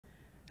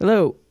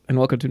Hello, and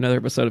welcome to another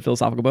episode of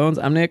Philosophical Bones.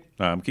 I'm Nick,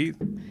 I'm Keith.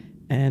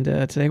 and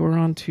today we're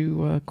on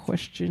to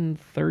question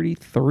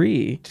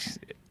 33.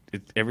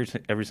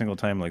 Every single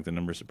time, like the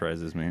number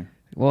surprises me.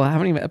 Well, how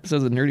many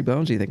episodes of Nerdy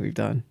Bones do you think we've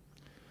done?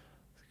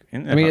 I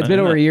I mean, it's been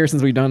over a year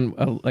since we've done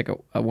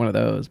one of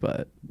those,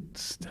 but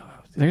Still,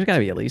 there's got to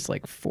be at least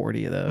like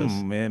 40 of those.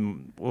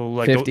 man. Well,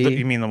 like 50?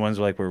 you mean the ones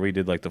like where we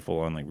did like the full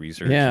on like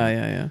research?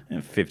 Yeah.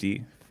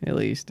 50. At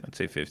least. I'd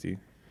say 50. All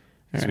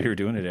Because right. we were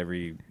doing it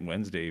every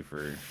Wednesday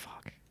for.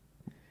 Fuck.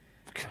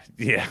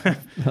 Yeah.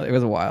 It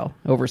was a while.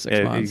 Over 6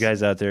 Yeah, months. you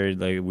guys out there,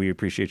 like we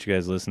appreciate you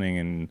guys listening,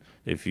 and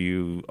if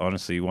you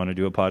honestly want to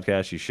do a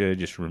podcast, you should.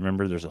 Just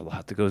remember, there's a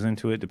lot that goes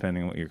into it,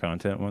 depending on what your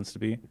content wants to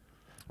be.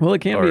 Well, it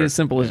can't be Or- as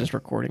simple as just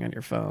recording on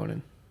your phone.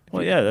 And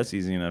Well, yeah, that's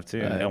easy enough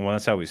too. Right. And well,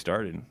 that's how we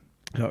started.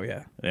 oh,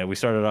 yeah. Yeah, we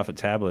started off a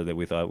tablet that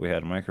we thought we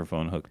had a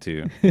microphone hooked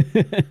to,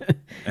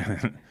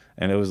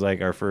 and it was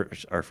like our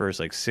first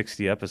like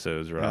 60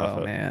 episodes were off. Oh,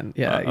 of- man.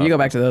 Yeah, off you go of-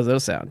 back to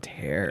those sound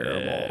terrible.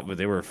 Yeah, but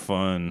they were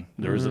fun.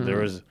 There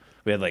was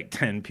we had like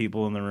 10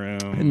 people in the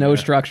room. No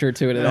structure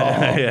to it at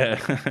all. Yeah.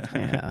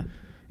 Yeah.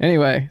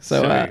 Anyway,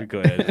 so Go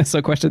ahead.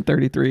 so question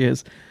 33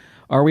 is,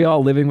 are we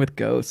all living with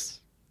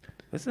ghosts?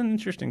 That's an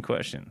interesting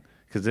question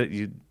because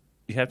you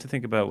have to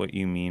think about what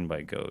you mean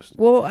by ghost.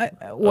 Well,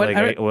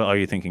 Are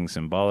you thinking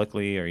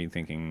symbolically? Are you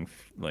thinking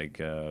like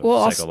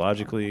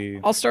psychologically?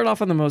 I'll start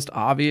off on the most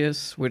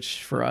obvious,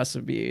 which for us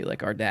would be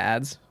like our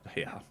dads.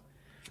 Yeah.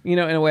 You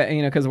know, in a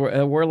way, because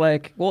we're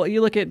like, well,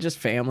 you look at just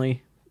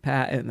family,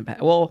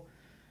 well,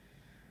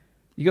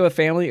 you go with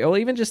family, or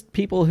even just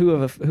people who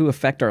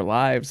affect our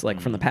lives, like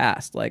from the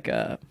past. Like,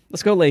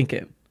 let's go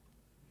Lincoln.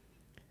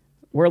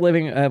 We're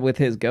living with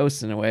his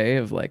ghosts in a way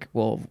of like,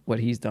 well, what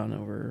he's done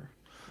over,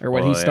 or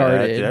what he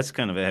started. That's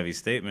kind of a heavy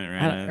statement,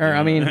 right?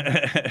 I mean,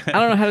 I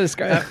don't know how to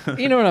describe.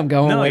 You know what I'm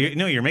going with?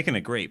 You're making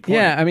a great point.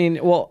 Yeah, I mean,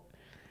 well,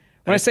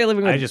 when I say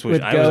living with, I just wish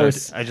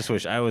ghosts, I just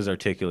wish I was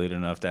articulate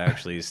enough to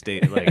actually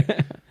state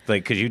like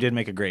because you did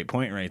make a great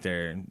point right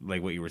there,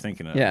 like what you were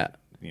thinking of. yeah,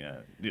 Yeah.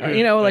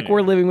 like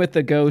we're living with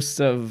the ghosts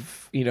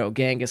of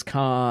Genghis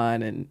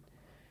Khan and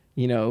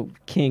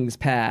kings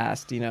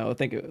past.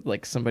 Think of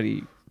like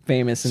somebody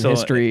famous in So,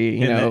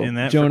 history. in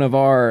that Joan of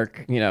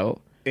Arc.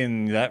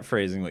 In that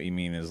phrasing, what you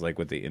mean is like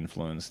what they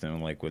influenced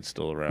and like what's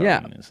still around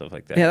Yeah. and stuff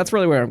like that. Yeah, that's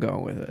really where I'm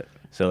going with it.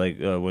 So like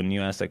when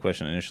you asked that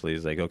question initially,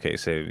 it's like, okay,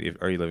 so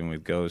are you living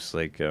with ghosts?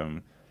 Like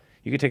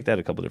you could take that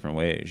a couple different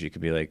ways. You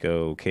could be like,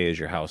 oh, okay, is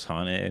your house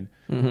haunted?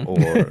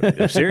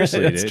 Or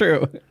seriously, That's dude.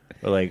 true.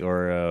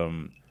 Or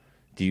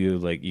do you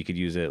like you could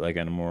use it like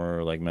in a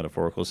more like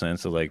metaphorical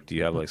sense of like, do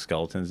you have like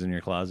skeletons in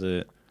your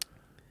closet?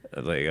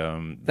 Like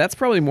That's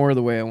probably more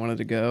the way I wanted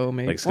to go.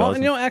 Maybe. Like Well,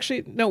 skeletons?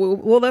 actually, no.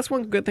 Well, that's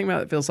one good thing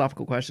about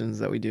philosophical questions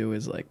that we do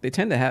is like they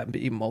tend to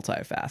be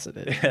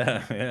multifaceted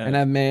yeah. and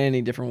have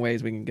many different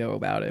ways we can go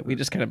about it. We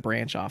just kind of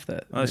branch off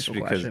that Well, it's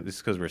initial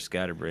because question. we're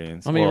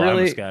scatterbrains. I mean, well, I'm a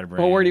really.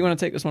 scatterbrain. Well, where do you want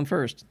to take this one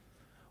first?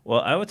 Well,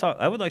 I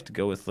would like to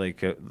go with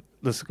like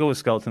let's go with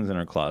skeletons in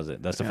our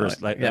closet. That's the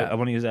first. Like, yeah. I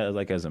want to use that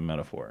like as a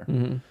metaphor.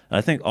 I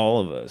think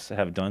all of us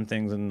have done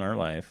things in our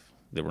life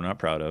that we're not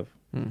proud of.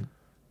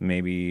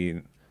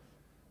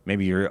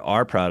 Maybe you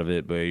are proud of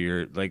it, but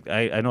you're like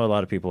I know a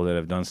lot of people that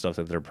have done stuff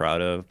that they're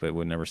proud of, but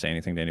would never say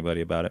anything to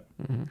anybody about it.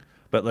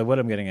 But like what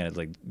I'm getting at is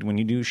like when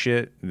you do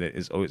shit that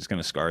is always going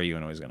to scar you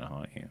and always going to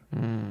haunt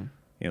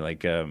you.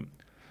 Like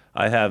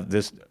I have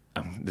this.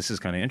 This is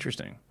kind of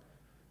interesting.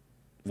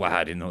 Wow,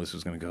 I didn't know this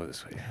was going to go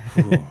this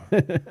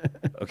way.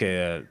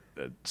 Okay,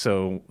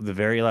 so the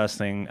very last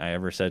thing I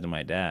ever said to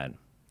my dad,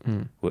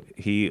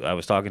 I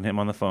was talking to him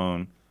on the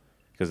phone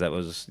because that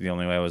was the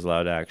only way I was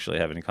allowed to actually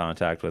have any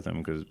contact with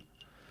him.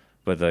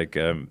 But like,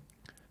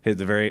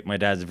 my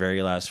dad's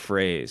very last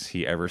phrase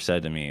he ever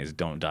said to me is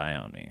 "Don't die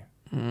on me."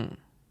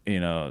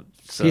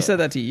 So He said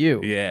that to you.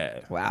 Yeah,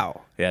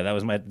 Wow. yeah, that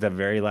was the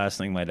very last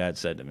thing my dad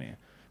said to me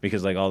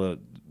because like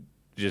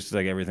just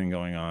like everything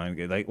going on,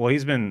 like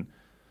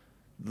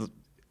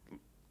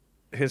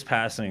his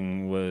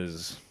passing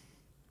was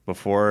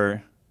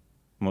before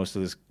most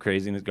of this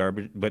craziness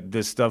garbage, but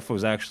this stuff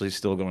was actually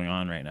still going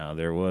on right now.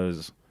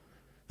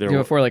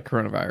 Before like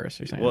coronavirus,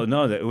 you're saying? Well,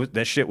 no,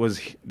 that shit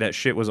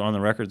was on the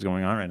records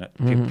going on right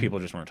now. People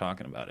just weren't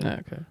talking about it.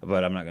 Okay.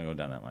 But I'm not gonna go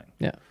down that line.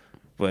 Yeah.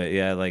 But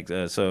yeah, like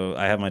so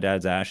I have my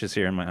dad's ashes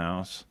here in my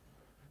house,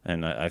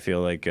 and I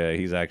feel like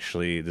he's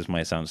actually. This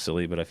might sound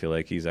silly, but I feel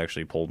like he's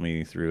actually pulled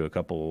me through a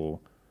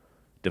couple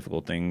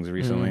difficult things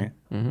recently.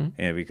 And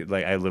because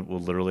like I will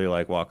literally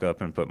like walk up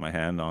and put my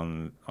hand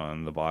on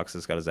the box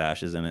that's got his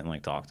ashes in it and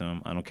like talk to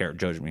him. I don't care.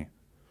 Judge me.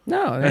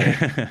 No.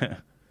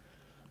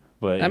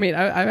 But I mean,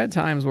 I've had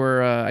times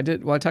where I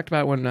talked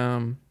about when I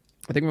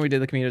think when we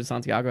did the Camino de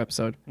Santiago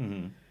episode,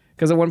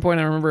 because at one point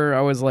I remember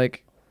I was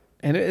like,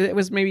 and it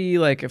was maybe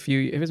like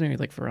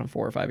for around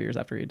 4 or 5 years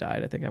after he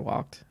died. I think I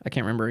walked. I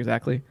can't remember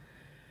exactly.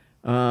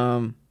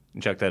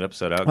 check that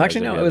episode out. Well,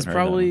 actually, guys, if no, you it was haven't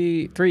heard that one.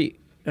 probably 3.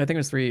 I think it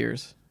was 3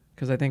 years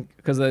because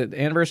the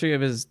anniversary of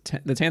his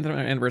the 10th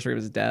anniversary of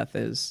his death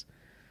is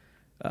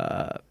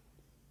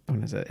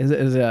when is it? Is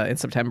in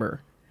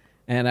September.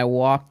 And I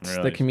walked the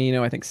Really?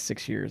 Camino, I think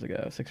 6 years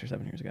ago, 6 or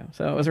 7 years ago.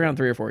 So it was around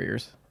 3 or 4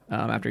 years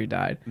after he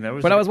died. And that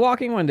was But I was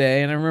walking one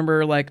day, and I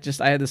remember like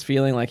just I had this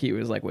feeling like he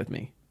was like with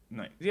me.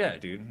 nice. Yeah,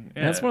 dude. And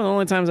Yeah. that's one of the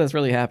only times that's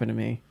really happened to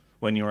me.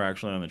 When you were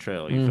actually on the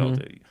trail, you felt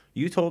it.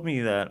 You told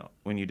me that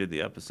when you did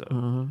the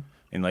episode.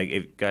 And like,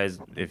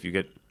 if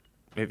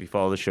you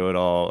follow the show at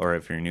all, or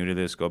if you're new to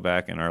this, go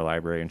back in our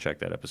library and check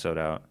that episode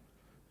out.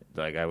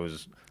 Like I think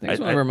it's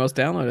one of our most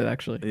downloaded,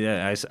 actually.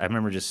 Yeah, I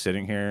remember just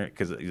sitting here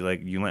because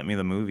like you lent me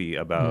the movie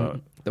about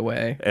The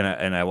way.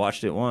 and I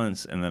watched it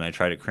once, and then I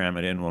tried to cram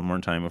it in one more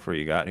time before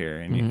you got here,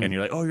 and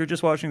you're like, oh, you're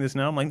just watching this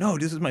now. I'm like, no,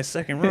 this is my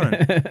second run.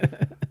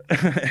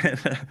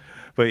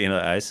 But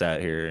I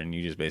sat here and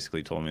you just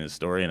basically told me the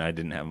story, and I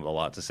didn't have a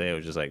lot to say. I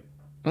was just like,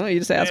 Well, you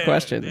just ask damn,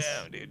 questions.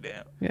 damn, dude,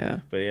 damn. Yeah.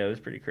 But yeah, it was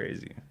pretty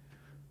crazy.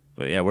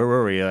 But yeah, where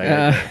were we?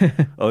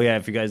 Oh yeah,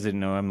 if you guys didn't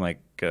know, I'm like.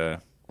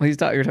 Well, you were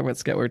talking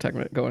about we were talking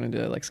about going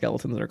into like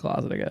skeletons in our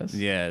closet, I guess.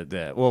 Yeah,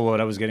 well, what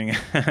I was getting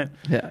at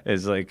Yeah.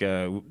 is like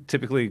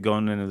typically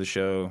going into the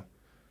show,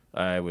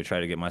 I would try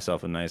to get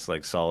myself a nice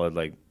like solid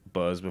like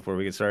buzz before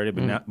we get started.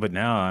 But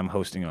now I'm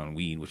hosting on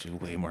weed, which is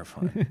way more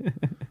fun.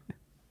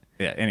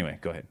 Yeah. Anyway,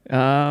 go ahead.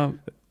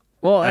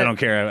 Well, I don't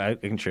care. I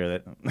can share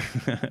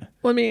that.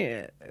 Well, I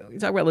mean, you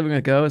talk about living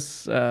with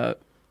ghosts.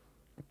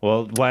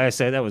 Well, why I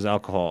say that was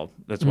alcohol.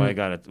 That's why I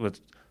got it.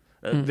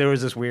 There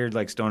was this weird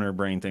like stoner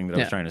brain thing that I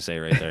was trying to say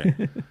right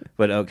there.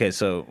 But okay,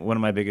 so one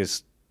of my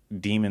biggest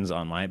demons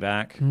on my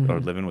back, or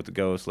living with the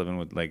ghost, living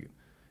with like,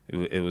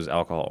 it was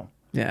alcohol.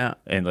 Yeah.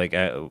 And like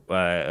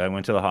I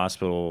went to the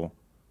hospital.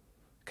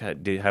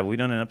 God, have we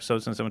done an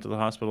episode since I went to the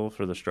hospital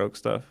for the stroke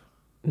stuff?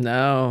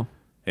 No.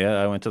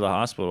 Yeah, I went to the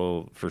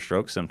hospital for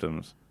stroke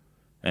symptoms,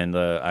 and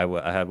I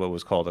had what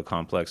was called a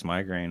complex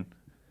migraine,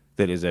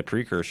 that is a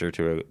precursor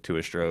to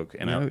a stroke.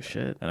 And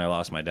Shit. And I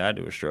lost my dad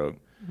to a stroke,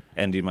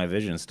 and dude, my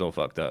vision's still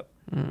fucked up.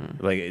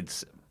 Like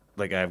it's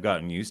like I've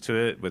gotten used to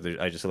it, but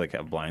I just like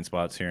have blind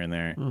spots here and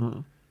there.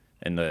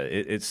 And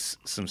it's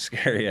some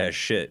scary ass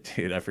shit,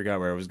 dude. I forgot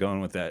where I was going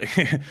with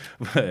that.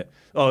 But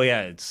oh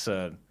yeah,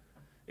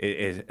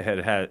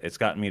 it's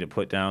gotten me to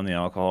put down the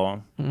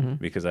alcohol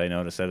because I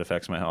noticed that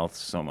affects my health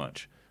so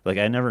much. Like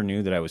I never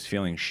knew that I was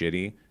feeling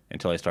shitty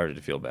until I started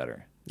to feel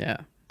better. Yeah.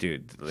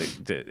 Dude,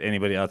 like,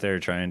 anybody out there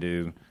trying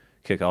to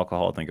kick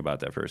alcohol, think about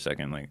that for a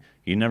second. Like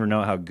you never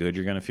know how good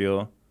you're gonna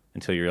feel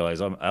until you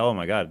realize, oh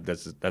my god,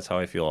 that's how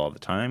I feel all the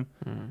time.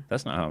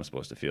 That's not how I'm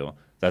supposed to feel.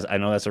 I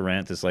know that's a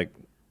rant that's like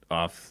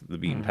off the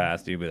beaten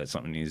path, dude, but that's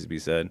something that needs to be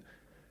said.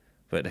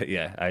 But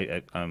yeah,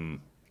 I'm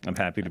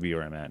happy to be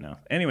where I'm at now.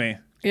 Anyway,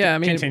 yeah, I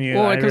mean, continue.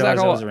 Well, I it comes realized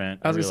alcohol. that was a rant.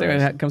 I was gonna say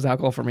when it comes to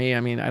alcohol for me. I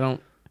mean, I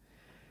don't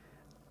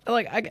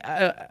like.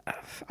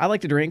 I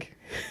like to drink.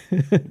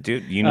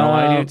 Dude, you know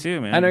I do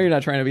too, man. I know you're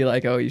not trying to be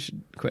like, oh, you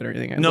should quit or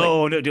anything.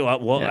 No, dude.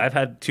 Well, I've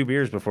had 2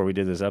 beers before we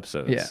did this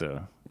episode. Yeah.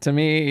 So to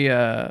me,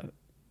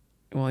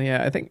 well,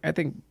 yeah, I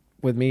think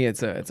with me,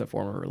 it's a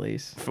form of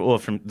release. well,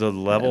 from the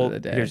level, the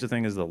day. here's the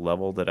thing: is the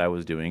level that I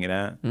was doing it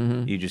at,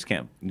 you just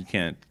can't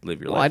live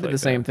your life. Well, I did like the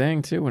same that.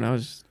 thing too when I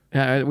was.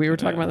 We were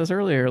talking about this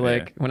earlier.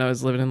 Like Yeah. when I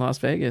was living in Las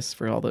Vegas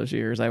for all those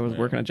years, I was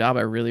working a job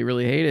I really,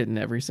 really hated, and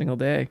every single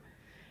day,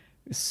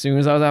 as soon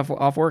as I was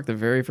off work, the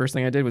very first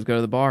thing I did was go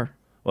to the bar.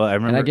 Well, I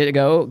remember. And I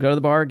go to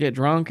the bar, get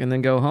drunk, and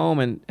then go home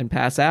and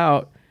pass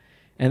out.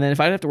 And then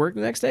if I'd have to work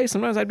the next day,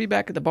 sometimes I'd be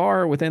back at the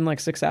bar within like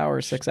 6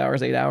 hours, 8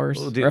 hours.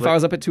 Well, dude, or if like- I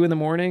was up at 2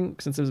 a.m,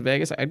 since it was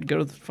Vegas, I'd go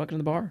to the fucking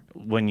the bar.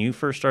 when you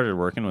first started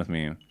working with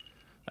me,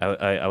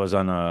 I was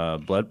on a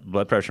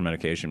blood pressure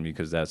medication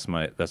because that's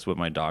what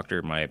my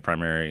doctor, my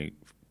primary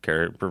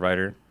care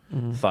provider,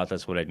 thought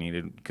that's what I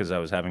needed because I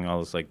was having all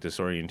this like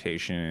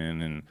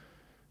disorientation and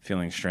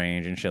feeling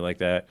strange and shit like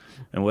that.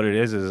 And what it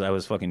is I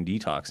was fucking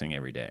detoxing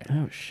every day.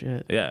 Oh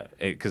shit. Yeah,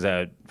 because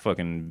I'd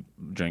fucking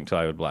drink till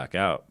I would black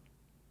out,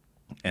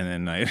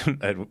 and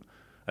then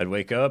I'd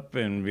wake up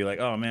and be like,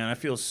 oh man, I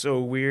feel so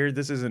weird.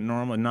 This isn't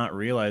normal. Not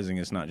realizing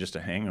it's not just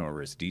a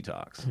hangover, it's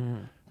detox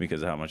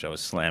because of how much I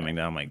was slamming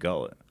down my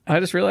gullet. I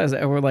just realized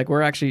that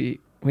we're actually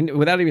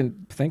without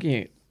even thinking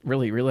it,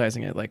 really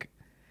realizing it, like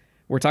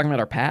we're talking about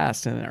our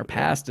past, and our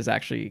past is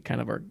actually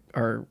kind of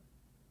our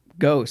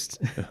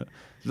ghost.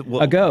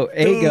 Well, a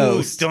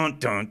ghost. Dun,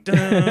 dun,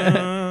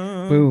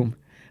 dun. Boom.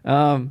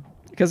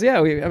 Because yeah,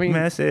 I mean,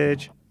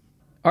 Message.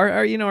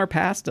 our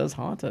past does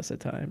haunt us at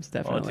times. Oh,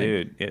 Definitely.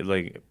 dude,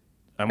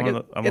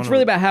 It's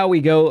really about how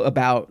we go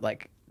about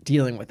like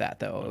dealing with that,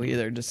 though. We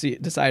either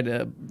decide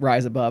to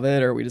rise above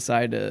it, or we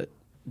decide to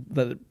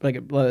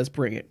let us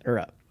bring it or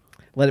up.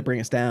 Let it bring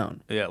us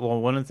down. Yeah, well,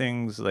 one of the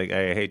things, like,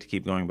 I hate to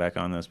keep going back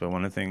on this, but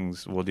one of the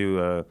things we'll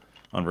do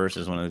on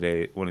Versus one of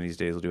these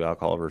days, we'll do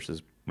alcohol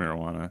versus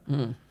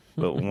marijuana.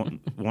 But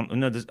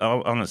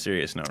on a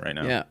serious note right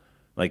now. Yeah.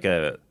 Like,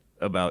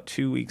 about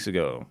 2 weeks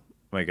ago,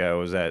 like, I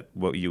was at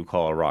what you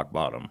call a rock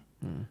bottom.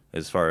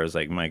 As far as,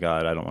 like, my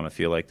God, I don't want to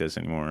feel like this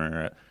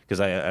anymore. Because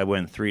I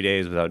went 3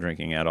 days without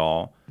drinking at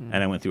all, and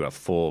I went through a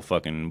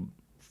full-blown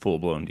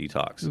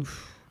detox.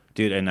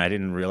 Dude, and I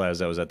didn't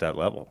realize I was at that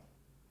level.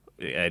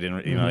 I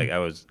didn't, like, I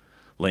was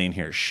laying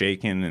here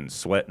shaking and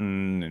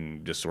sweating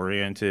and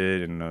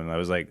disoriented, and I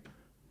was like,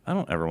 I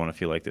don't ever want to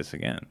feel like this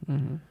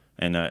again.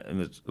 And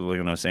it's like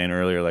when I was saying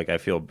earlier, like I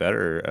feel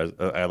better,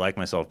 I like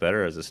myself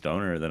better as a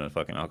stoner than a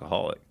fucking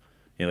alcoholic.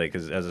 You know, like,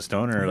 because as a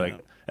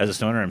stoner,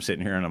 I'm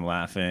sitting here and I'm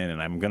laughing,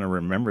 and I'm gonna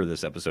remember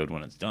this episode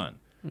when it's done.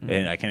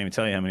 And I can't even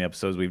tell you how many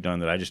episodes we've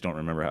done that I just don't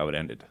remember how it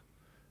ended.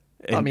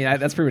 And, I mean,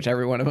 that's pretty much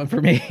every one of them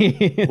for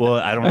me. Well,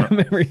 I don't.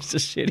 My memory's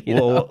just shitty.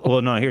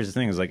 Well, no. Here's the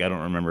thing: is like I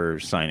don't remember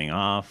signing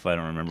off. I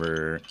don't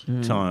remember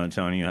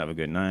telling you have a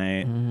good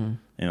night. You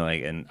know,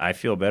 like, and I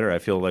feel better. I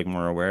feel like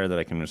more aware that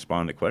I can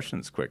respond to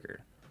questions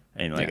quicker,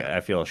 and like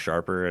I feel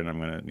sharper. And I'm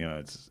gonna, you know,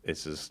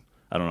 it's just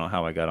I don't know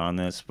how I got on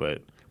this,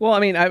 but well,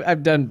 I mean,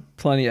 I've done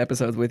plenty of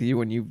episodes with you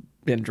when you've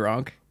been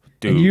drunk.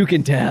 Dude, and you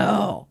can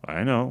tell.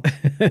 I know.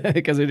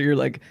 Because you're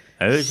like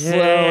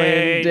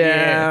slowing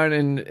down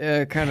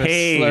and kind of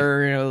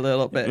slurring a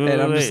little bit.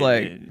 And I'm just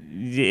like,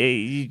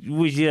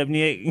 what's up,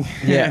 Nick?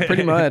 Yeah,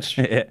 pretty much.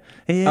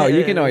 Oh,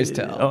 you can always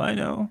tell. Oh, I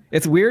know.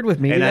 It's weird with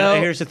me, and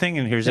though. Here's the thing,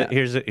 and here's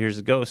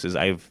the ghost, is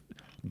I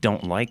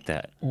don't like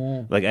that.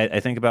 Like, I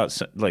think about,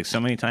 so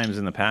many times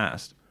in the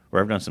past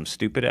where I've done some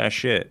stupid-ass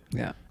shit.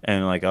 Yeah.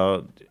 And, like,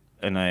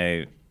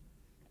 I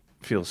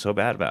feel so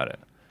bad about it.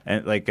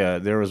 And like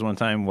there was one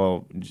time,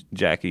 well,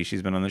 Jackie,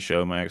 she's been on the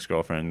show, my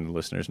ex-girlfriend,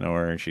 listeners know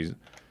her, and she's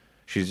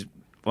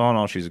well, in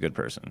all, she's a good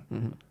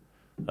person.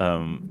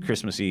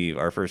 Christmas Eve,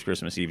 our first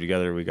Christmas Eve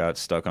together, we got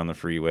stuck on the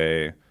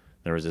freeway.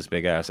 There was this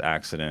big ass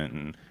accident,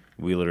 and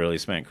we literally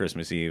spent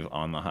Christmas Eve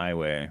on the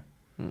highway.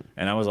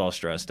 And I was all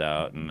stressed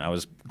out, and I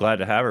was glad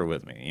to have her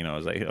with me. You know, I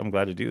was like, I'm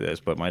glad to do this,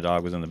 but my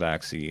dog was in the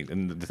back seat,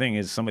 and the thing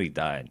is, somebody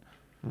died,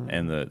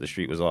 and the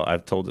street was all.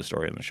 I've told the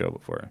story on the show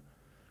before.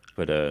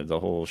 But the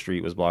whole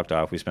street was blocked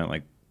off. We spent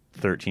like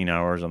 13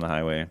 hours on the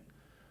highway.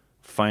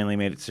 Finally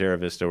made it to Sierra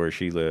Vista where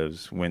she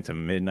lives. Went to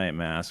midnight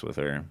mass with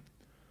her,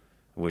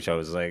 which I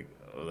was like,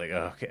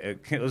 oh, okay.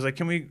 I was like,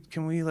 can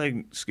we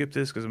like skip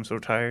this because I'm so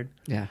tired?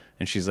 Yeah.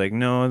 And she's like,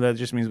 no, that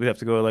just means we have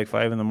to go at like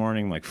 5 a.m.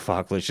 I'm like,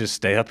 fuck, let's just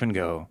stay up and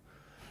go.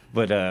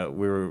 But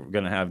we were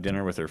gonna have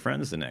dinner with her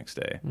friends the next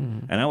day,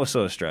 and I was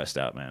so stressed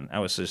out, man. I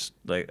was just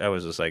like,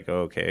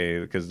 okay,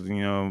 because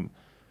you know.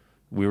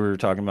 We were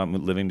talking about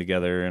living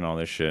together and all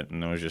this shit,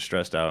 and I was just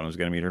stressed out, and I was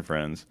going to meet her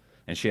friends.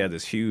 And she had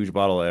this huge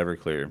bottle of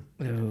Everclear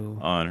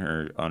on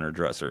her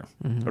dresser.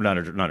 Or not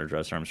her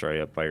dresser, I'm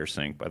sorry, up by her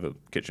sink, by the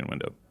kitchen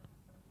window.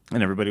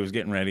 And everybody was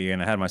getting ready,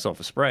 and I had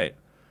myself a Sprite.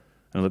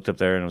 And I looked up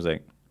there, and I was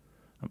like...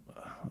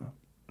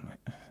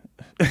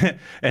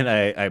 and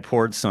I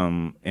poured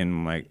some in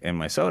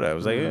my soda. I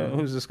was like, oh,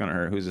 who's this going to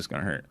hurt? Who's this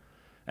going to hurt?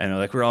 And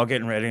like, we're all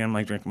getting ready, and I'm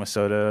like drinking my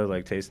soda,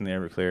 like tasting the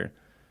Everclear.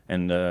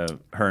 And her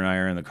and I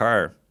are in the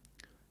car.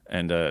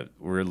 And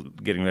we're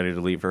getting ready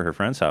to leave for her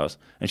friend's house.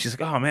 And she's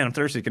like, oh, man, I'm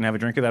thirsty. Can I have a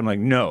drink of that? I'm like,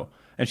 no.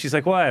 And she's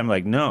like, why? I'm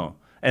like, no.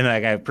 And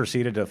like I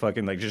proceeded to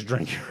fucking like just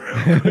drink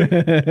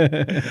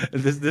it.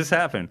 This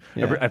happened.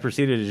 Yeah. I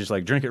proceeded to just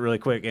like drink it really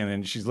quick. And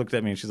then she's looked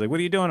at me and she's like, what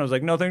are you doing? I was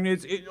like, nothing.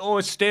 It's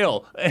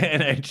stale.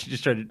 And I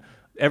just tried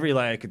every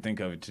lie I could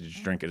think of to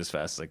just drink it as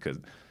fast as I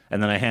could.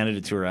 And then I handed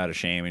it to her out of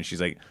shame. And she's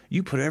like,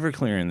 you put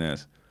Everclear in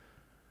this.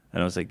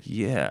 And I was like,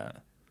 yeah.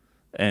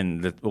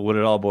 And what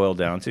it all boiled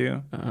down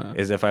to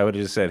is if I would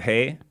have just said,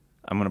 hey,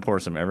 I'm going to pour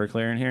some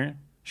Everclear in here,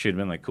 she would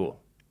have been like, cool.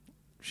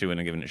 She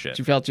wouldn't have given a shit.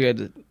 She felt you had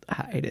to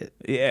hide it.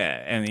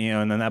 Yeah. And, you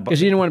know, and then that...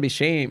 Because you didn't want to be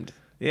shamed.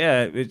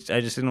 Yeah. I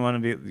just didn't want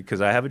to be...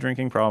 Because I have a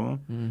drinking problem.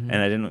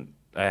 And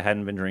I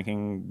hadn't been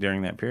drinking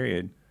during that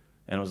period.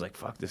 And I was like,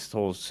 fuck, this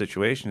whole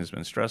situation has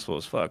been stressful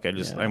as fuck. I'm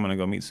going to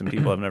go meet some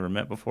people I've never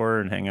met before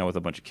and hang out with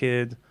a bunch of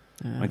kids.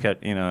 You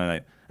know,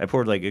 and I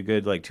poured like a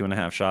good like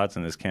 2.5 shots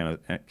in this can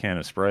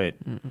of Sprite.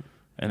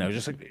 And I was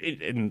just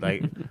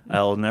like,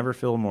 I'll never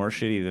feel more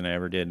shitty than I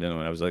ever did when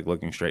I was like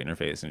looking straight in her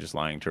face and just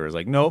lying to her. I was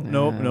like, nope.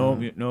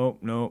 And, you know,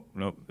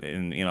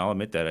 I'll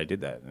admit that I did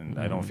that and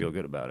I don't feel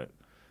good about it.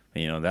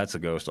 And, you know, that's a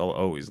ghost I'll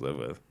always live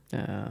with.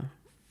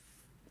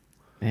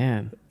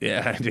 Man.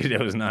 Yeah, dude,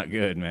 it was not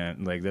good,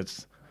 man. Like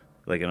that's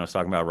like, and I was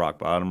talking about rock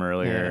bottom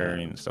earlier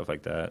and stuff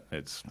like that.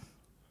 It's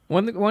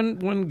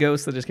one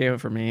ghost that just came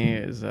up for me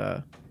is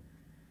that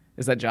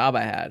job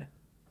I had.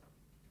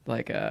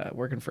 Like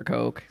working for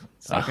Coke,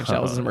 stocking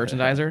shelves as a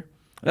merchandiser.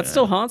 That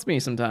still haunts me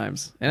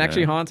sometimes. And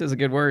actually, haunt is a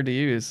good word to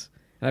use.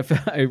 And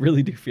I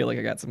really do feel like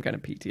I got some kind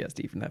of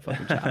PTSD from that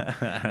fucking job.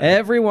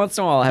 Every once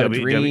in a while, I have a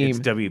dream. It's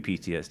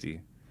WPTSD.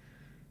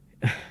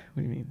 What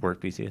do you mean?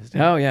 Work PTSD.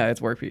 Oh yeah, it's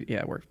work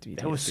PTSD.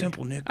 That was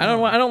simple, Nick. I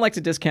don't like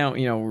to discount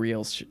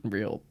real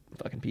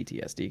fucking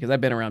PTSD because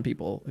I've been around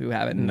people who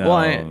have it. No. Well,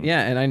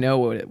 and I know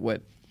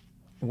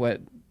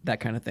what that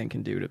kind of thing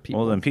can do to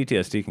people. Well, then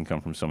PTSD can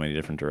come from so many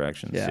different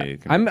directions. Yeah, See,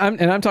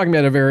 I'm talking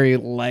about a very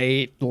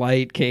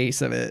light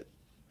case of it.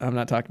 I'm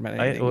not talking about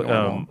anything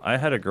normal. I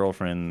had a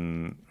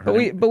girlfriend.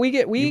 But we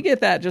get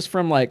that just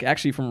from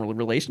actually from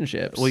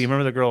relationships. Well, you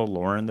remember the girl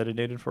Lauren that I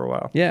dated for a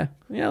while? Yeah,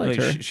 I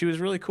liked her. She was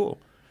really cool.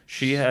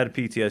 She had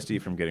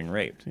PTSD from getting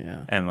raped.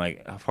 Yeah, and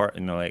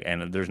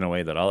and there's no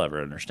way that I'll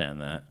ever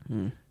understand that.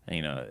 And,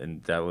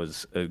 and that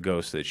was a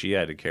ghost that she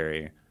had to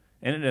carry.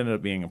 And it ended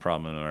up being a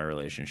problem in our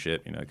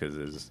relationship, you know,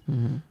 because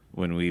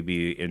when we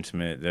be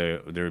intimate,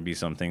 there would be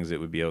some things that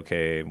would be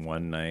okay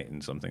one night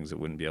and some things that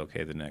wouldn't be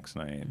okay the next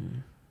night.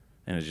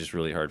 And it's just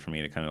really hard for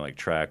me to kind of like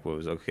track what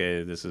was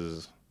okay. This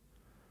is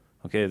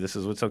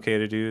what's okay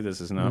to do.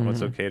 This is not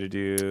what's okay to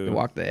do. You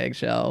walk the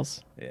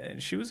eggshells. Yeah,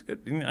 and she was good.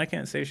 I mean, I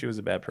can't say she was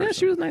a bad person. Yeah,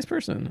 she was a nice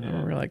person.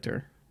 I really liked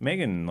her.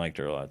 Megan liked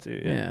her a lot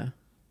too. Yeah.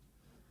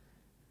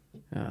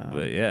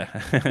 But yeah.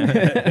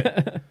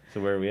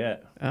 So where are we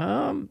at?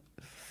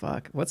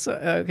 Fuck. What's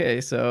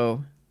okay?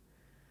 So,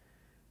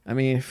 I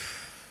mean,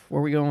 where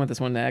are we going with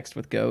this one next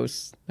with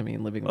ghosts? I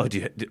mean, living. Oh,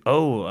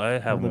 with, I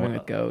have living one.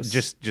 with ghosts.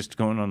 Just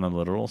going on the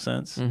literal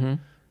sense.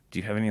 Do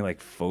you have any like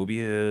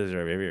phobias, or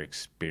have you ever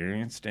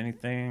experienced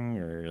anything,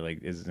 or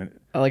like is it?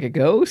 Like a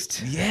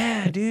ghost?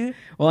 Yeah, dude.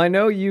 Well, I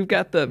know you've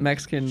got the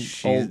Mexican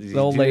the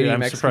old lady I'm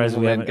Mexican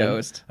woman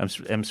ghost.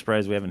 I'm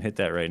surprised we haven't hit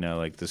that right now.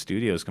 Like the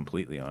studio is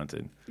completely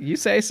haunted. You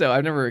say so.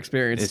 I've never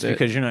experienced It's it.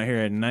 because you're not here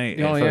at night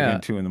at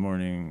fucking 2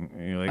 a.m.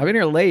 You're like, I've been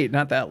here late,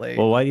 not that late.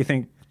 well, why do you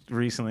think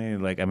recently?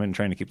 Like I've been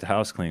trying to keep the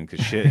house clean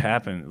because shit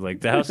happened. Like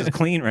the house is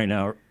clean right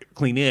now,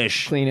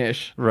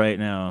 cleanish right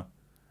now.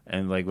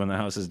 And like when the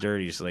house is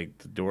dirty, it's like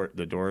the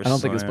doors. I don't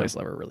think this place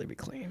will ever really be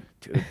clean,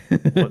 dude.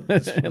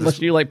 Unless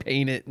you like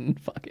paint it and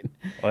fucking.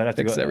 Well, I'd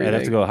fix have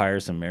everything. to go hire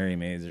some Mary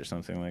Maids or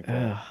something like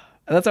that.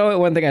 That's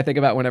one thing I think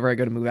about whenever I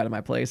go to move out of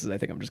my place. Is I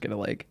think I'm just gonna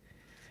like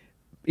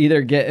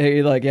either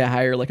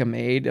hire like a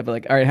maid. I'll be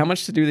like, all right, how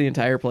much to do the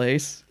entire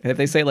place? And if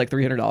they say like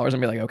 $300, I'll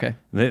be like, okay.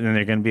 Then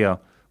they're gonna be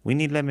all, we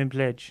need lemon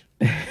pledge.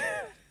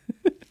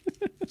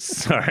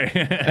 Sorry.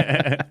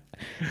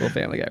 Little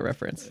Family Guy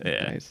reference.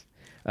 Yeah. Nice.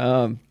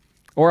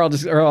 Or I'll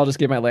just give I'll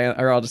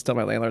just tell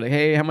my landlord like,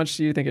 hey, how much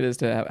do you think it is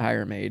to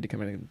hire a maid to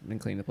come in and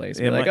clean the place?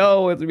 Yeah, like,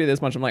 oh, it'll be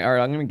this much. I'm like, all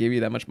right, I'm gonna give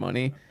you that much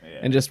money,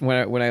 and just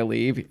when I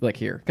leave, like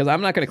here, because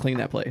I'm not gonna clean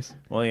that place.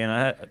 Well, yeah, and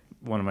I had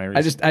one of my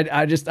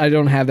I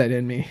don't have that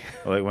in me.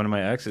 Like one of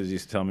my exes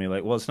used to tell me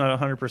like, well, it's not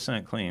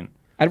 100% clean.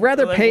 I'd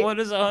rather like, pay. What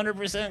is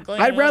 100%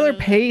 clean? I'd rather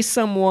pay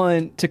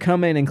someone to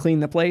come in and clean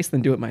the place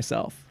than do it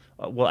myself.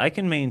 Well, I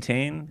can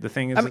maintain. The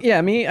thing is,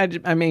 I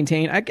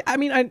maintain.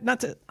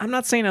 I'm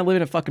not saying I live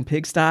in a fucking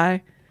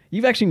pigsty.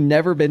 You've actually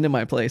never been to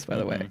my place, by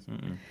the way.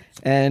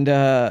 And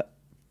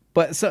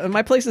but so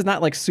my place is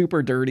not like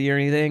super dirty or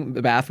anything.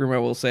 The bathroom, I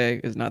will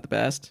say, is not the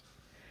best.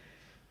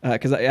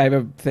 Because I have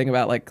a thing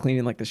about like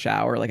cleaning like the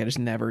shower. Like I just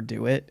never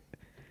do it.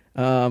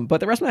 But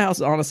the rest of my house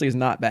honestly is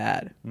not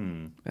bad.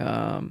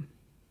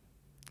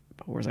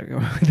 But where's I going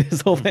with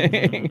this whole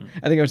thing?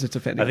 I think I was just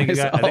defending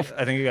myself.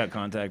 I think you got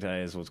contact eye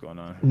is what's going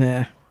on.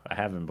 Nah. I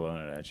haven't blown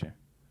it at you.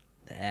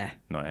 Nah.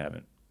 No, I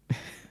haven't.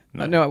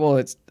 No,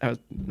 well,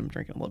 I'm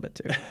drinking a little bit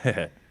too.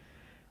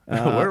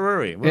 Where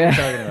were we? What are we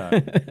talking about?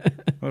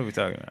 What are we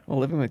talking about? Well,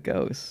 living with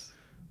ghosts.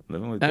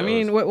 Living with ghosts. I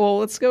mean, well,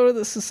 let's go to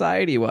the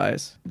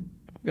society-wise.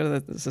 Go to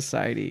the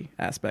society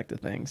aspect of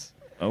things.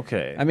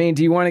 Okay. I mean,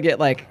 do you want to get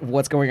like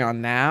what's going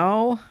on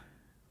now?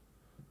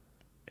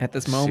 At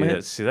this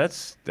moment? See,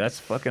 that's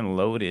fucking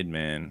loaded,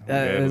 man.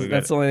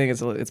 That's the only thing.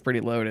 It's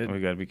pretty loaded. We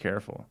got to be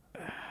careful.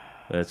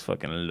 That's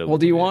fucking loaded. Well,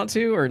 do you want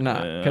to or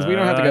not? Because we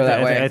don't have to go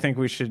that way. I think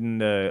we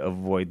shouldn't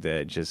avoid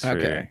that. Just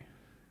for,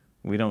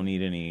 we don't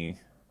need any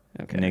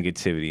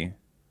negativity.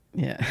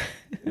 Yeah.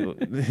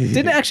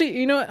 Didn't actually,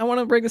 you know what? I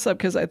want to bring this up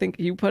because I think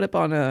you put up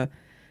on a.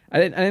 I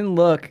didn't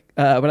look,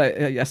 but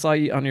I saw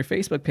you on your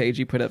Facebook page.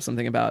 You put up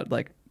something about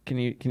like, can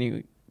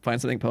you find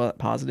something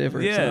positive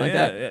or something like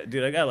that? Yeah,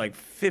 dude, I got like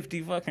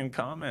 50 fucking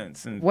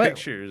comments and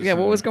pictures. Yeah,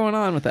 what was going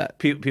on with that?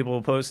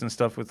 People posting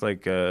stuff with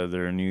like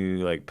their new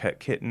like pet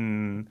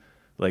kitten,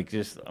 like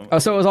just.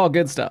 So it was all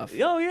good stuff.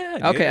 Oh yeah.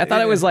 Dude. Okay, I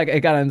thought it was like it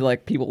got into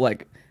like people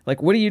like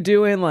what are you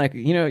doing? Like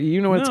you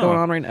know what's going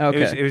on right now.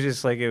 Okay, it was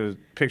just like it was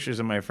pictures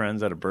of my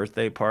friends at a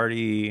birthday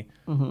party,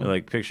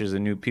 like pictures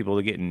of new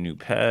people getting new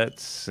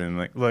pets, and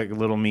like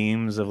little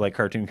memes of like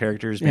cartoon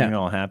characters being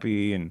all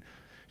happy and.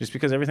 Just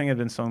because everything had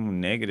been so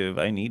negative,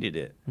 I needed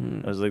it.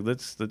 I was like,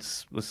 let's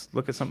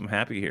look at something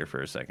happy here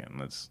for a second.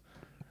 Let's,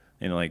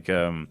 did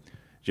you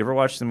ever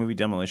watch the movie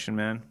Demolition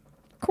Man?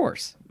 Of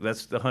course.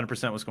 That's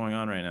 100% what's going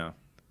on right now.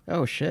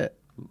 Oh shit.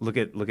 Look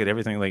at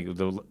everything, like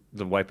the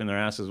wiping their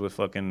asses with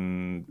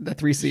fucking the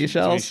 3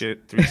 seashells. 3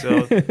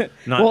 cells.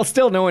 Well,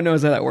 still no one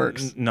knows how that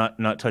works. Not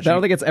touching. I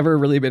don't think it's ever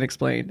really been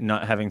explained.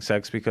 Not having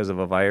sex because of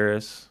a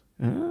virus.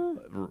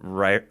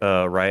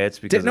 Riots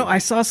because I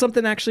saw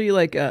something actually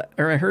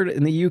or I heard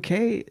in the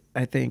UK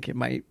I think it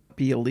might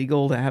be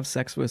illegal to have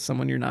sex with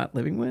someone you're not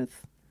living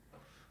with.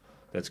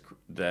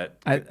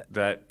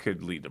 That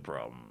could lead to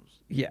problems.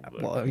 Yeah,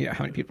 well, yeah.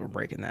 How many people are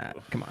breaking that?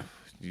 Come on.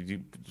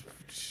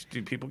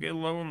 Do people get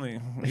lonely?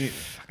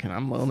 Fucking,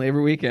 I'm lonely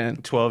every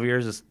weekend. 12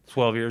 years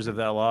of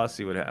that law.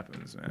 See what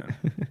happens, man.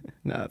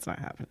 No, that's not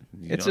happening.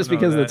 It's just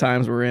because of the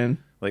times we're in.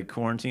 Like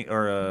quarantine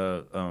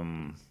or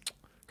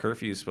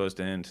curfew is supposed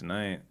to end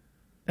tonight.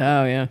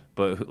 Oh yeah,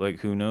 but like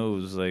who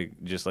knows? Like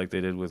just like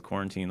they did with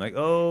quarantine. Like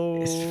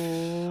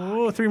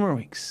 3 more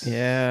weeks.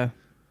 Yeah.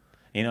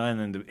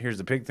 And then here's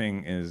the big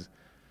thing is,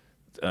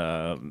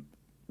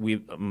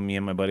 me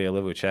and my buddy I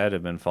live with, Chad,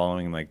 have been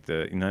following like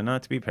the,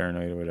 not to be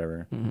paranoid or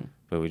whatever,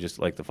 but we just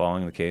like the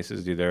following the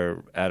cases. Dude,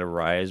 they're at a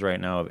rise right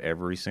now of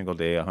every single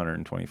day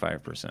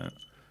 125%.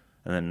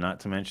 And then not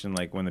to mention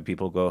like when the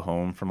people go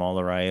home from all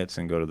the riots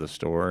and go to the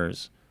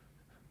stores,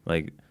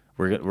 like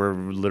we're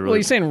literally. Well,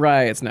 you're saying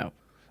riots? No.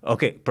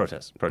 Okay,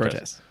 protests.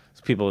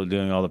 So people are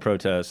doing all the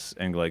protests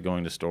and like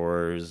going to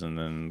stores and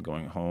then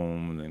going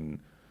home, and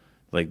then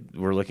like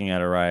we're looking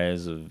at a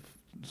rise of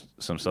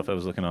some stuff I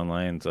was looking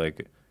online. It's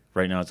like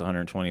right now it's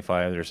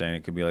 125. They're saying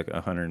it could be like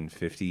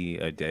 150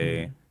 a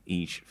day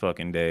each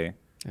fucking day.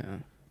 Yeah.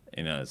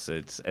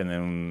 It's and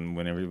then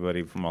when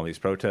everybody from all these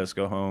protests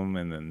go home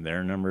and then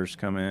their numbers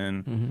come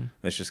in,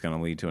 that's just going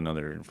to lead to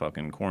another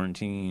fucking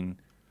quarantine.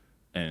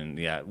 And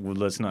yeah, well,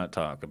 let's not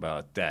talk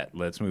about that.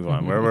 Let's move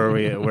on. Where were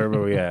we at? Where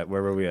were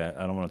we at?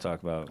 I don't want to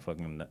talk about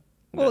fucking.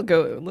 Well,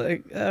 go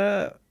like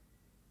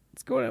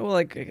let's go. Well,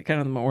 like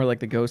kind of more like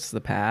the ghosts of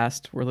the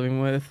past we're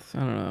living with. I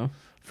don't know.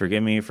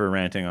 Forgive me for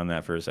ranting on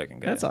that for a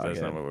second, guys. That's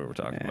not what we were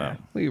talking about.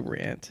 We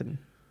rant and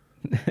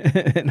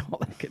and all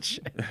that good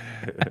shit.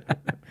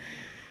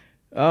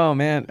 Oh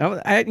man,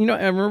 I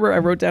remember I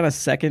wrote down a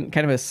second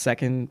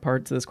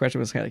part to this question.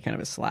 It was kind of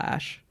a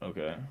slash.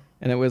 Okay.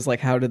 And it was like,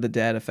 how did the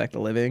dead affect the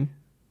living?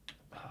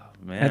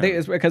 Man. I think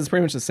it's because it's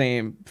pretty much the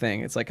same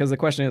thing. It's like, because the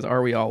question is,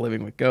 are we all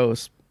living with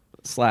ghosts?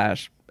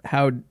 /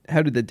 how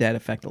did the dead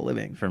affect the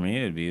living? For me,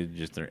 it'd be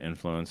just their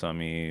influence on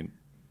me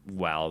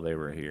while they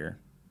were here.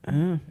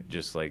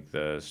 Just like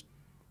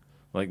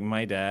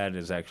my dad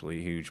is actually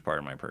a huge part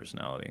of my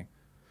personality.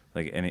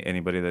 Like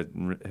anybody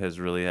that has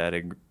really had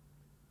a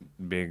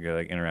big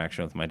like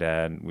interaction with my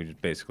dad, we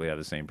just basically have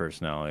the same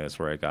personality. That's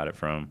where I got it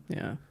from.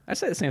 Yeah, I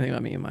say the same thing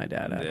about me and my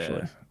dad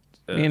actually.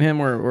 Yeah. Me and him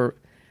were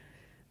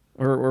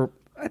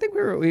I think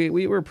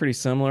we were pretty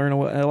similar in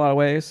a lot of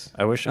ways.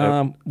 I wish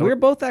we were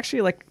both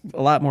actually like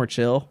a lot more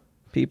chill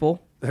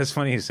people. That's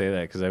funny you say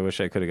that, because I wish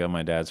I could have got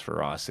my dad's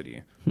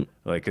ferocity.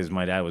 Like, because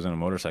my dad was in a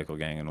motorcycle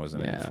gang and was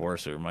an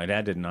enforcer. My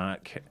dad did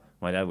not.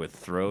 My dad would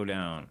throw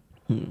down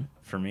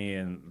for me,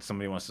 and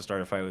somebody wants to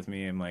start a fight with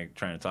me. I'm like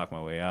trying to talk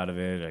my way out of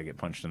it. I get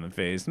punched in the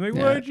face. I'm like,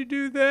 why'd you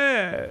do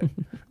that?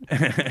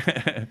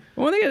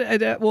 One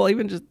thing, well,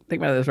 even just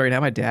think about this right now.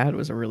 My dad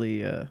was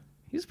he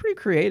was pretty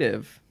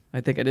creative. I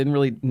think I didn't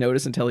really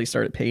notice until he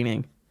started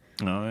painting.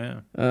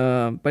 Oh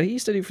yeah. But he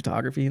used to do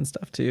photography and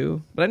stuff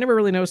too. But I never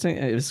really noticed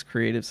his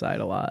creative side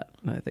a lot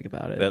when I think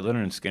about it. That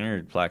Leonard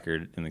Skinner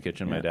placard in the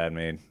kitchen my dad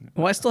made.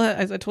 Well, I still have,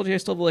 as I told you, I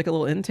still have like a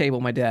little end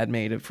table my dad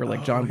made for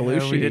like John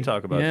Belushi. Yeah, we did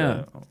talk about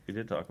that. We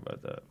did talk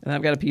about that. And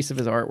I've got a piece of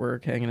his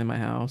artwork hanging in my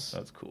house.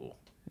 That's cool.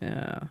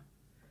 Yeah.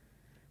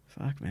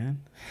 Fuck,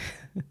 man.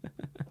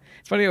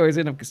 It's funny, I always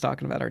end up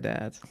talking about our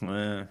dads.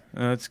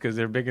 That's because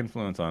they're a big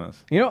influence on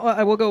us. You know,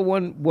 I will go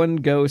one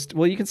ghost.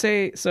 Well, you can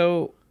say,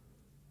 so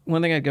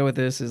one thing I'd go with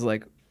this is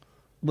like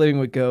living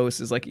with ghosts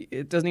is like,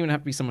 it doesn't even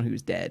have to be someone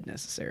who's dead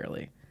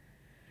necessarily.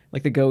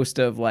 Like the ghost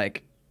of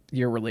like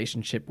your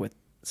relationship with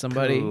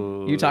somebody.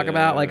 Cool, you talk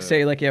about like,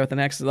 say like, with the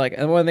next, like,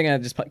 and one thing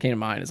that just came to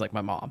mind is like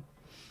my mom.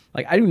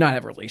 Like I do not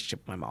have a relationship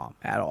with my mom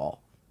at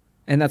all.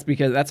 And that's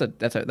because that's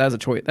a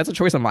choice. That's a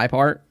choice on my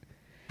part.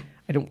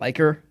 I don't like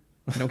her.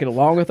 I don't get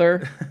along with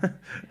her.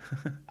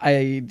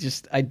 I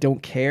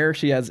don't care.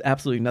 She has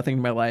absolutely nothing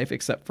in my life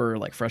except for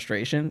like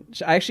frustration.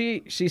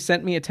 She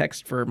sent me a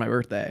text for my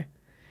birthday.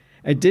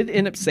 I did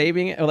end up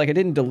saving it. Like I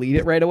didn't delete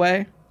it right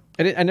away.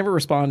 I never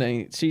respond to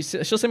any.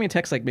 She'll send me a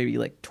text like maybe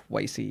like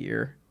twice a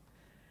year.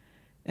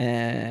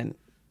 And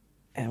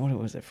what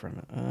was it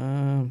from?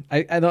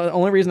 The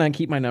only reason I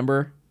keep my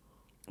number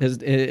is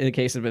in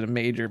case of a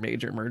major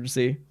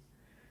emergency.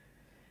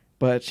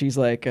 But she's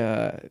like,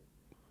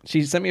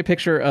 she sent me a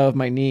picture of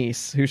my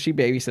niece who she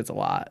babysits a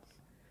lot.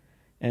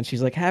 And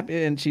she's like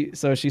happy. And she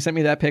sent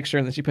me that picture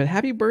and then she put,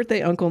 "Happy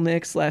birthday, Uncle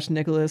Nick /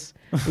 Nicholas.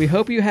 We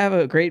hope you have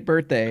a great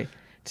birthday.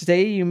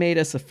 Today you made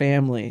us a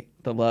family."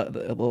 The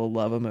little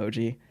love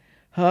emoji.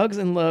 "Hugs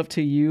and love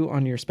to you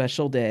on your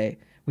special day.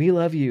 We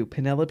love you,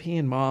 Penelope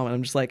and Mom." And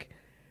I'm just like,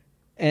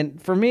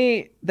 and for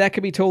me, that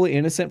could be totally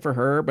innocent for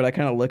her, but I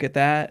kind of look at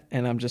that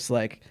and I'm just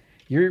like,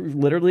 you're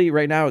literally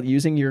right now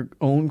using your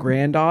own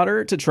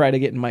granddaughter to try to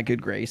get in my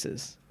good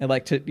graces. And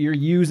like you're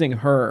using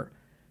her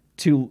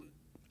to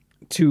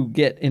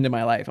get into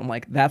my life. I'm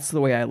like, that's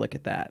the way I look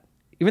at that.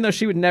 Even though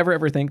she would never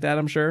ever think that,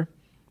 I'm sure.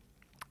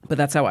 But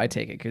that's how I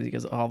take it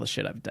because all the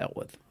shit I've dealt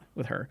with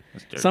her.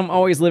 So I'm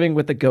always living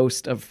with the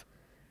ghost of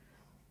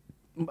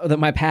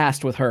my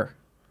past with her.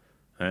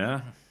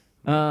 Yeah.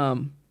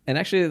 And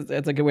actually,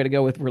 that's a good way to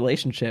go with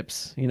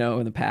relationships,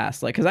 in the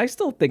past. Like, because I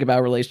still think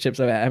about relationships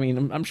I've had. I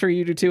mean, I'm sure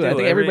you do too. I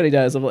think everybody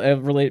does.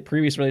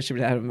 Previous relationships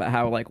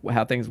about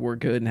how things were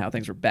good and how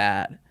things were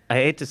bad. I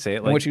hate to say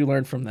it, like what you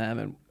learned from them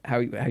and how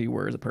you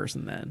were as a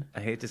person then.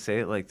 I hate to say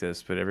it like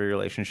this, but every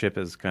relationship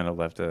has kind of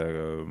left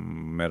a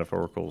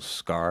metaphorical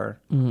scar.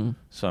 Mm-hmm.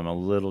 So I'm a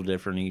little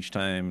different each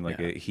time. Like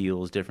it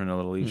heals different a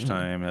little each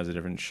time, has a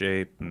different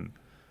shape, and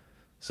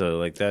so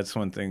like that's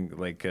one thing.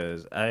 Like,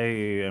 cause I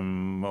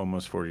am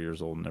almost 40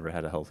 years old and never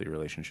had a healthy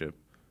relationship.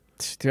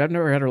 Dude, I've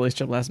never had a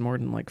relationship last more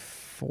than like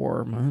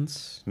 4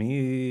 months.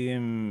 Me,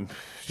 I'm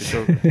just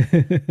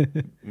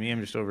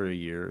I'm just over a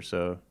year or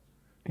so.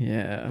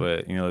 Yeah.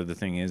 But you know, the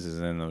thing is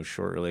in those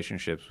short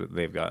relationships,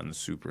 they've gotten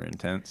super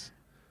intense.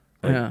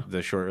 Like, Yeah.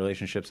 the short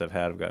relationships I've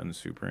had have gotten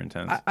super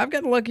intense. I've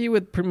gotten lucky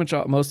with pretty much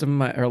most of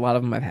them, or a lot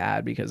of them I've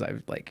had because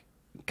I've like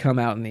come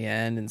out in the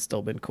end and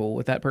still been cool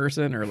with that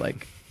person, or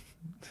like.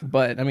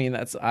 But I mean,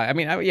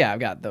 I've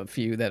got the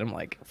few that I'm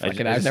like, fuck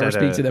it, I'd never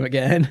speak to them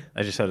again.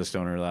 I just had a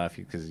stoner laugh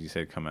because you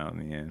said come out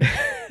in the end.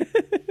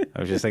 I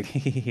was just like,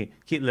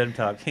 keep let him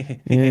talk.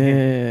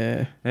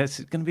 Yeah. It's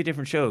gonna be a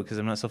different show because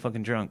I'm not so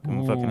fucking drunk.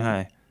 I'm fucking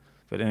high.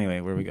 But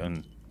anyway, where are we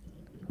going?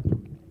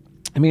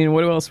 I mean,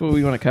 what else would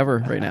we want to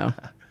cover right now?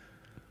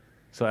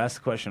 So ask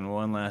the question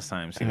one last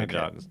time. See how it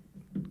jogs.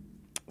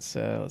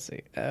 So let's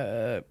see.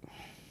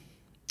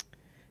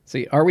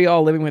 See, are we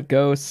all living with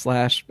ghosts?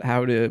 /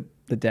 how do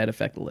the dead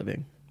affect the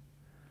living?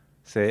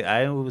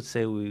 I would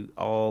say we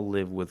all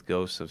live with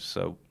ghosts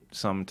of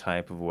some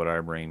type of what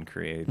our brain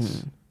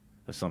creates,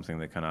 of something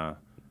that kind of.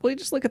 Well, you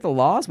just look at the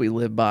laws we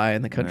live by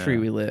in the country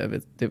we live.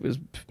 It was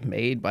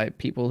made by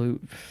people who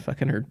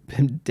fucking are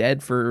been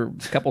dead for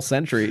a couple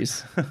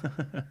centuries.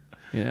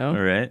 You know?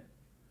 All right.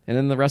 And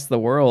then the rest of the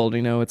world,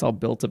 you know, it's all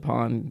built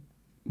upon,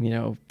 you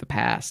know, the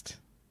past.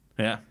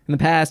 Yeah. In the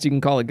past, you can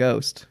call it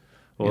ghost.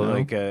 Well, you know?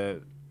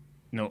 like,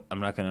 no,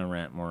 I'm not going to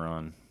rant more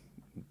on.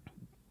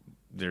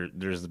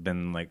 There's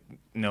been like,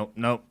 nope.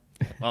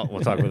 Well,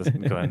 we'll talk about this.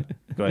 Go ahead.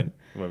 What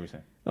were we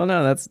saying? Oh,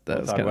 no, that's We'll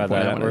kind talk of the about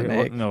point I that. wanted to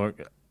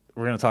make.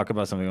 We're going to talk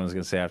about something I was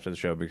going to say after the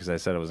show because I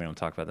said I wasn't going to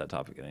talk about that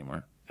topic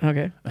anymore.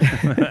 Okay.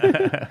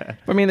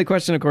 I mean, the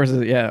question, of course,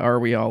 is, are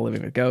we all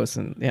living with ghosts?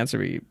 And the answer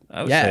would be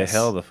I would yes. say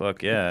hell the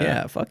fuck yeah.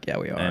 Yeah, fuck yeah,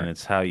 we are. And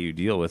it's how you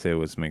deal with it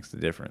which makes the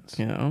difference.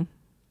 You know,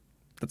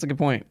 that's a good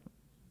point.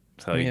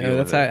 It's how you You deal know,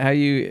 with that's it. how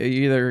you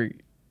either,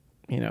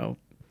 you know,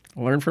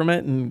 learn from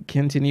it and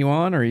continue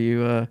on, or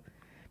you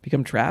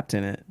become trapped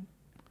in it.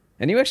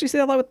 And you actually see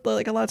that a lot with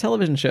like a lot of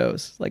television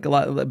shows. Like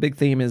the big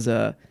theme is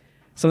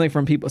something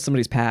from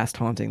somebody's past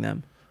haunting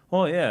them.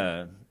 Well,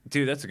 yeah.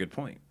 Dude, that's a good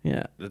point.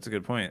 Yeah. That's a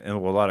good point. And a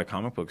lot of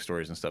comic book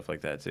stories and stuff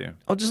like that, too.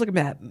 Oh, just look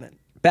at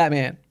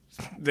Batman.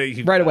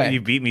 You, Right away.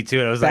 You beat me to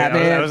it. I was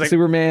Batman, like, I was like,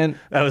 Superman.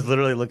 I was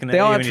literally looking at They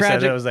you all when have you said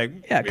tragic. it. I was like,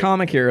 yeah,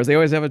 comic heroes. They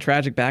always have a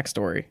tragic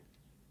backstory.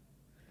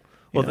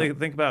 Well, You know?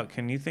 think about,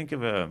 can you think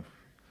of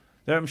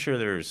I'm sure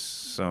there's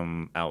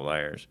some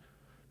outliers,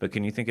 but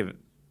can you think of,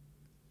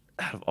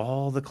 out of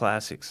all the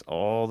classics,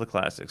 all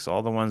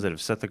the ones that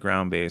have set the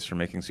ground base for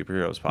making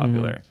superheroes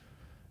popular,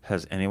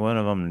 has any one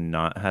of them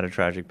not had a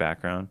tragic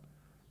background?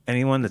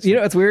 Anyone that's, You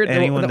know, it's weird. The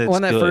that's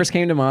one that good. first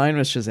came to mind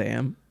was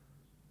Shazam.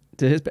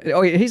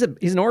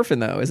 He's an orphan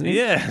though, isn't he?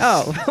 Yes.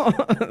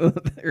 Oh,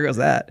 there goes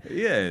that.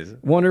 Yes.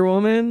 Wonder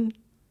Woman,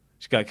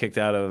 She got kicked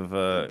out of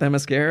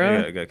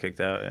Themyscira, Yeah, got kicked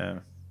out. Yeah.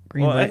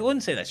 Green Well, I Lan-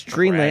 wouldn't say that's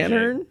Green tragic.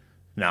 Lantern.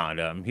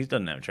 No, he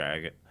doesn't have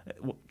tragic.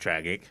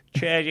 Tragic.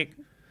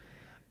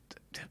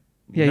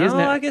 Yeah, he no, doesn't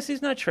have- I guess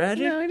he's not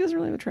tragic. No, he doesn't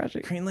really have a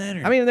tragic. Green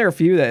Lantern. I mean, there are a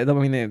few that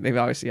they've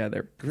obviously had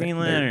their Green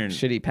their Lantern.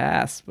 shitty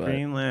past, but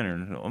Green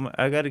Lantern.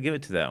 I got to give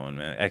it to that one,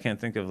 man. I can't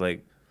think of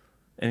like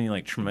any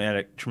like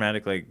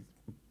traumatic like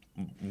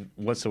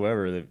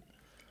whatsoever that,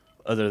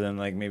 other than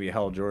like maybe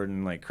Hal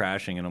Jordan like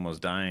crashing and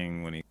almost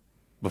dying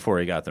before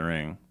he got the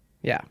ring.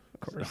 yeah, of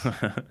course.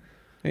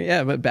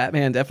 Yeah, but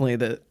Batman definitely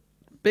the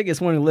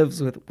biggest one who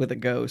lives with a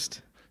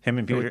ghost. Him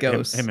and Or Peter. with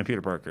ghosts. Him and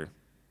Peter Parker.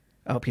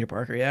 Oh, Peter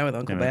Parker, yeah, with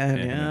Uncle Him Ben,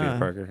 and yeah. Peter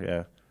Parker,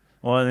 yeah.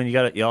 Well, and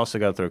then you also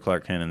got to throw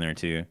Clark Kent in there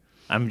too.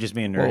 I'm just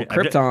being nerdy.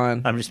 Well,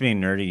 Krypton. I'm just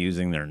being nerdy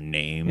using their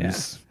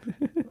names.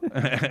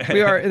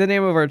 We are. The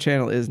name of our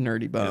channel is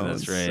Nerdy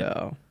Bones. that's right.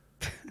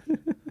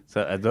 So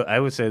So I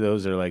would say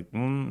those are like.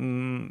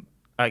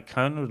 I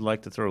kind of would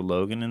like to throw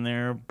Logan in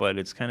there, but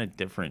it's kind of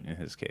different in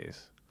his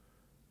case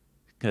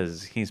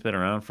because he's been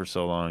around for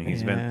so long.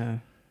 He's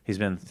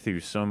been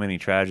through so many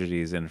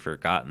tragedies and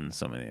forgotten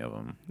so many of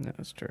them.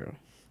 That's true.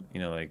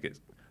 You know, like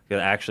I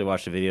actually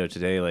watched a video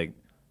today, like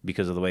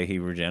because of the way he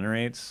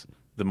regenerates.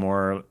 The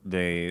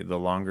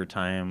longer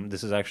time.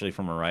 This is actually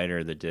from a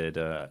writer that did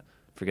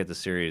forget the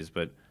series,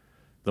 but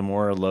the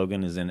more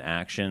Logan is in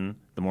action,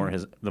 the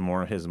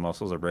more his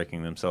muscles are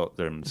breaking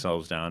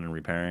themselves down and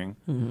repairing.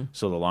 Mm-hmm.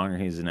 So the longer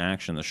he's in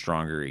action, the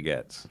stronger he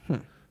gets.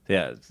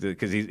 Yeah,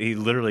 because he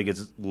literally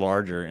gets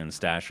larger in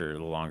stature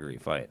the longer he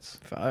fights.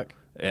 Fuck.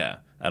 Yeah,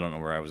 I don't know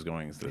where I was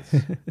going with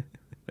this.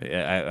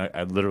 Yeah,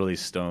 I literally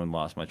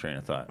lost my train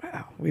of thought.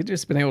 Wow, we've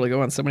just been able to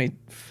go on so many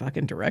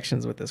fucking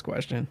directions with this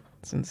question.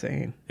 It's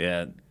insane.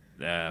 Yeah.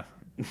 The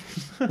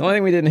only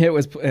thing we didn't hit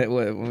was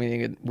when we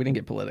didn't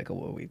get political.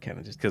 But we kind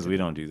of just Because we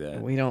don't do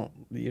that. we don't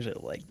usually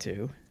like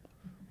to.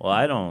 Well,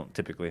 I don't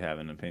typically have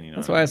an opinion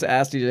That's on why I it. just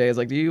asked you today. It's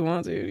like, do you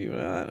want to? Do you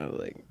not?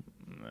 Like,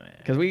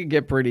 because we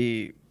get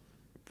pretty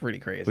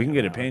crazy. We can get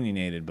on that one.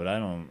 opinionated, but I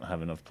don't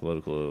have enough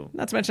political.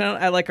 Not to mention,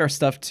 I like our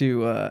stuff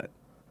to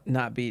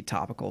not be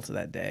topical to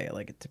that day. I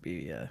like it to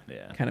be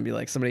kind of be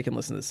like somebody can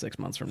listen to this 6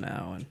 months from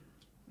now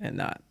and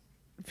not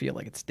feel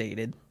like it's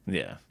dated.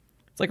 Yeah.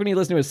 It's like when you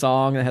listen to a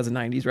song that has a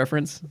 90s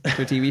reference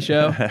to a TV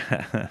show.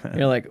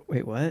 You're like,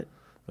 wait, what?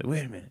 Like,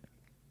 wait a minute.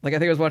 Like, I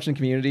think I was watching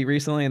Community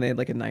recently, and they had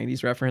like a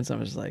 90s reference. I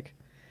was just like,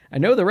 I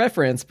know the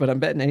reference, but I'm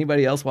betting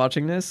anybody else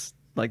watching this,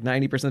 like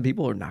 90% of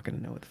people are not going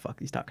to know what the fuck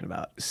he's talking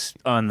about.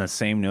 On the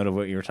same note of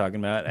what you were talking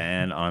about,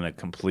 and on a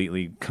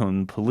completely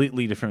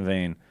different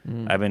vein,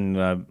 I've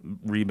been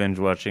re-binge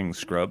watching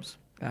Scrubs.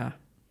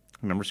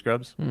 Remember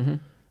Scrubs? Mm-hmm.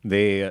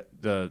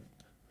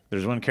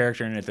 There's one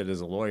character in it that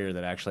is a lawyer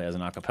that actually has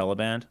an a cappella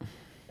band,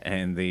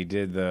 and they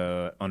did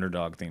the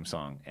Underdog theme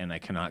song, and I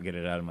cannot get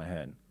it out of my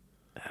head.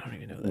 I don't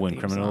even know that. When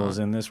criminals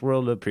in this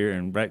world appear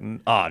in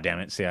Brighton. Oh, damn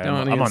it. See,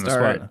 I'm even on the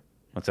start. spot.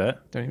 What's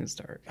that? Don't even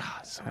start.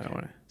 So I don't good.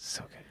 want to.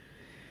 So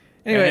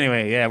good.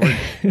 Anyway, yeah,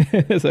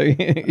 we're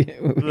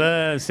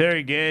So,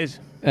 sorry, guys.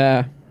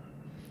 that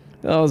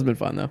has been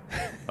fun, though.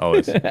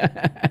 Always.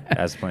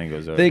 As the plane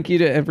goes over. Thank you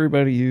to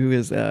everybody who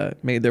has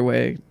made their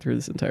way through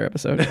this entire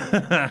episode.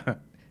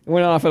 It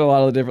went off at a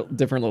lot of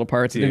different little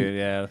parts. Dude,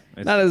 yeah.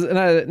 Not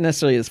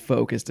necessarily as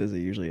focused as it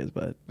usually is,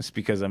 but It's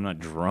because I'm not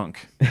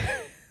drunk.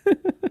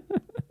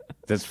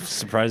 That's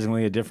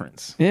surprisingly a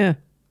difference. yeah.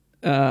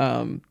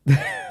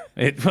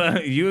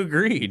 You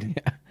agreed.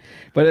 Yeah.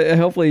 But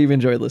hopefully you've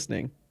enjoyed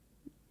listening.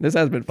 This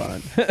has been fun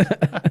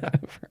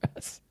for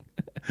us.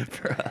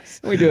 For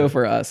us. We do it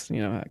for us.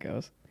 You know how it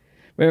goes.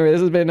 But anyway,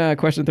 this has been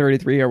question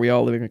 33. Are we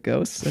all living with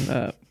ghosts?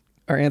 And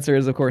our answer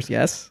is, of course,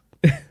 yes.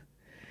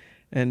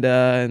 And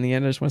in the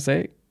end, I just want to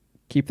say,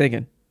 keep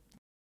thinking.